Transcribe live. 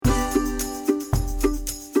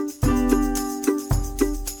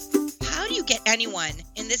anyone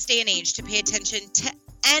in this day and age to pay attention to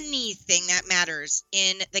anything that matters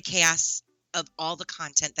in the chaos of all the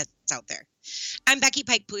content that's out there. I'm Becky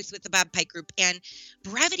Pike Pluth with the Bob Pike Group, and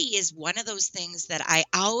brevity is one of those things that I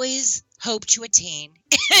always hope to attain,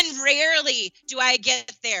 and rarely do I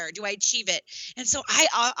get there, do I achieve it. And so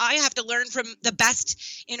I have to learn from the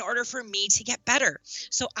best in order for me to get better.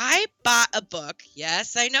 So I bought a book.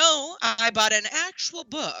 Yes, I know, I bought an actual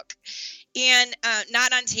book. And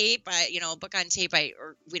not on tape, a book on tape,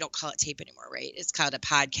 or we don't call it tape anymore, right? It's called a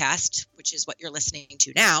podcast, which is what you're listening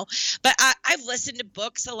to now. But I've listened to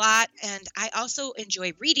books a lot, and I also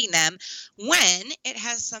enjoy reading them when it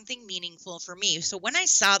has something meaningful for me. So when I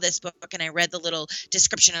saw this book and I read the little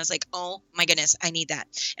description, I was like, oh my goodness, I need that.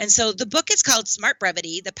 And so the book is called Smart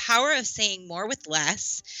Brevity, The Power of Saying More with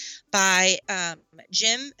Less by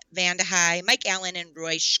Jim VandeHei, Mike Allen, and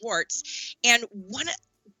Roy Schwartz. And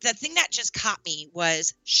the thing that just caught me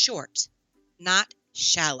was short, not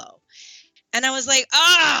shallow. And I was like,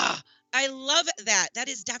 I love that. That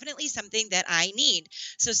is definitely something that I need.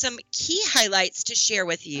 So some key highlights to share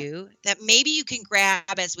with you that maybe you can grab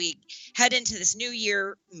as we head into this new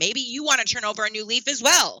year. Maybe you want to turn over a new leaf as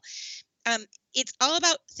well. It's all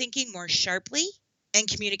about thinking more sharply and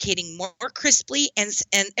communicating more crisply and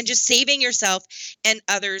just saving yourself and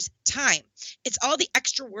others time. It's all the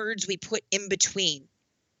extra words we put in between.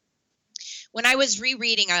 When I was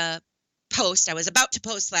rereading a post, I was about to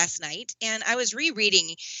post last night, and I was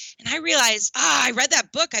rereading, and I realized, I read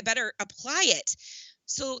that book, I better apply it.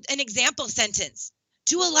 So an example sentence,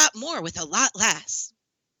 do a lot more with a lot less.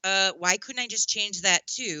 Why couldn't I just change that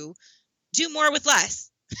to do more with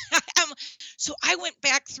less? So I went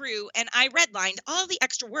back through and I redlined all the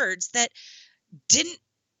extra words that didn't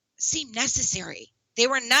seem necessary. They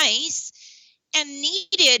were nice and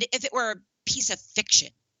needed if it were a piece of fiction.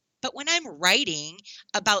 But when I'm writing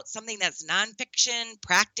about something that's nonfiction,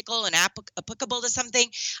 practical, and applicable to something,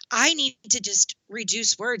 I need to just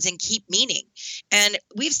reduce words and keep meaning. And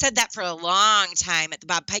we've said that for a long time at the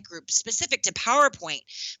Bob Pike Group, specific to PowerPoint.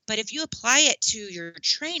 But if you apply it to your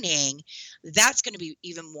training, that's going to be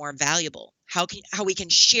even more valuable. How we can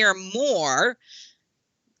share more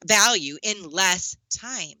value in less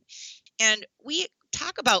time. And we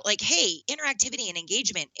talk about interactivity and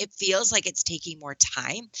engagement. It feels like it's taking more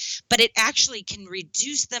time, but it actually can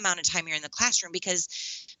reduce the amount of time you're in the classroom because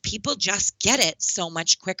people just get it so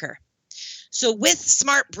much quicker. So with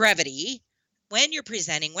smart brevity, when you're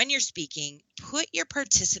presenting, when you're speaking, put your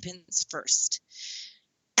participants first.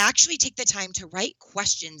 Actually take the time to write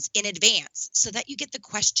questions in advance so that you get the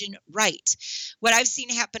question right. What I've seen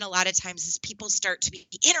happen a lot of times is people start to be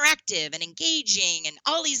interactive and engaging and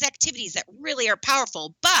all these activities that really are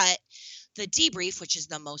powerful, but the debrief, which is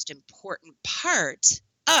the most important part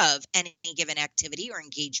of any given activity or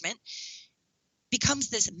engagement, becomes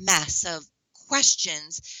this mess of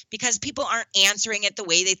questions because people aren't answering it the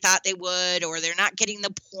way they thought they would, or they're not getting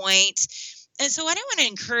the point. And so what I want to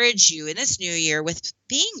encourage you in this new year with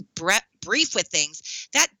being brief with things,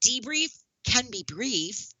 that debrief can be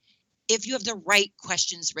brief if you have the right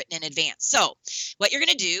questions written in advance. So what you're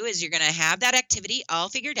going to do is you're going to have that activity all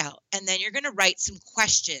figured out, and then you're going to write some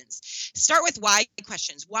questions. Start with why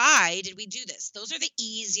questions. Why did we do this? Those are the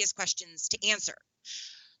easiest questions to answer.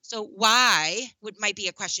 So why might be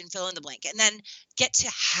a question, fill in the blank, and then get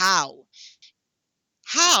to how.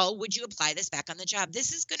 How would you apply this back on the job?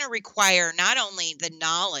 This is going to require not only the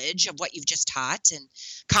knowledge of what you've just taught and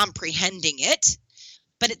comprehending it,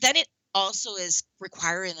 but then it also is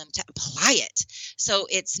requiring them to apply it. So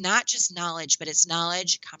it's not just knowledge, but it's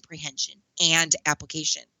knowledge, comprehension, and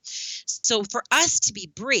application. So for us to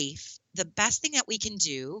be brief, the best thing that we can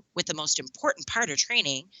do with the most important part of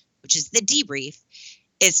training, which is the debrief,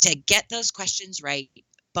 is to get those questions right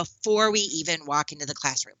before we even walk into the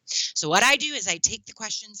classroom. So what I do is I take the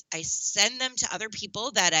questions, I send them to other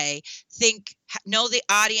people that I think know the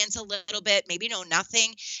audience a little bit, maybe know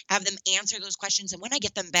nothing, have them answer those questions. And when I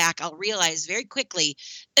get them back, I'll realize very quickly,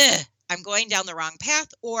 I'm going down the wrong path,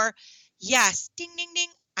 or yes, ding, ding, ding,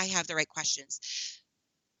 I have the right questions.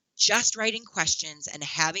 Just writing questions and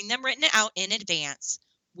having them written out in advance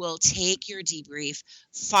will take your debrief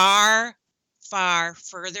far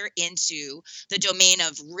further into the domain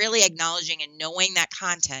of really acknowledging and knowing that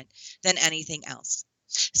content than anything else.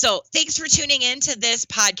 So thanks for tuning in to this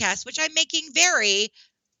podcast, which I'm making very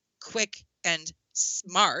quick and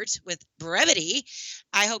smart with brevity.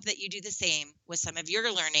 I hope that you do the same with some of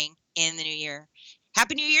your learning in the new year.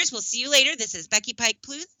 Happy New Year's. We'll see you later. This is Becky Pike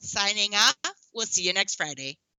Pluth signing off. We'll see you next Friday.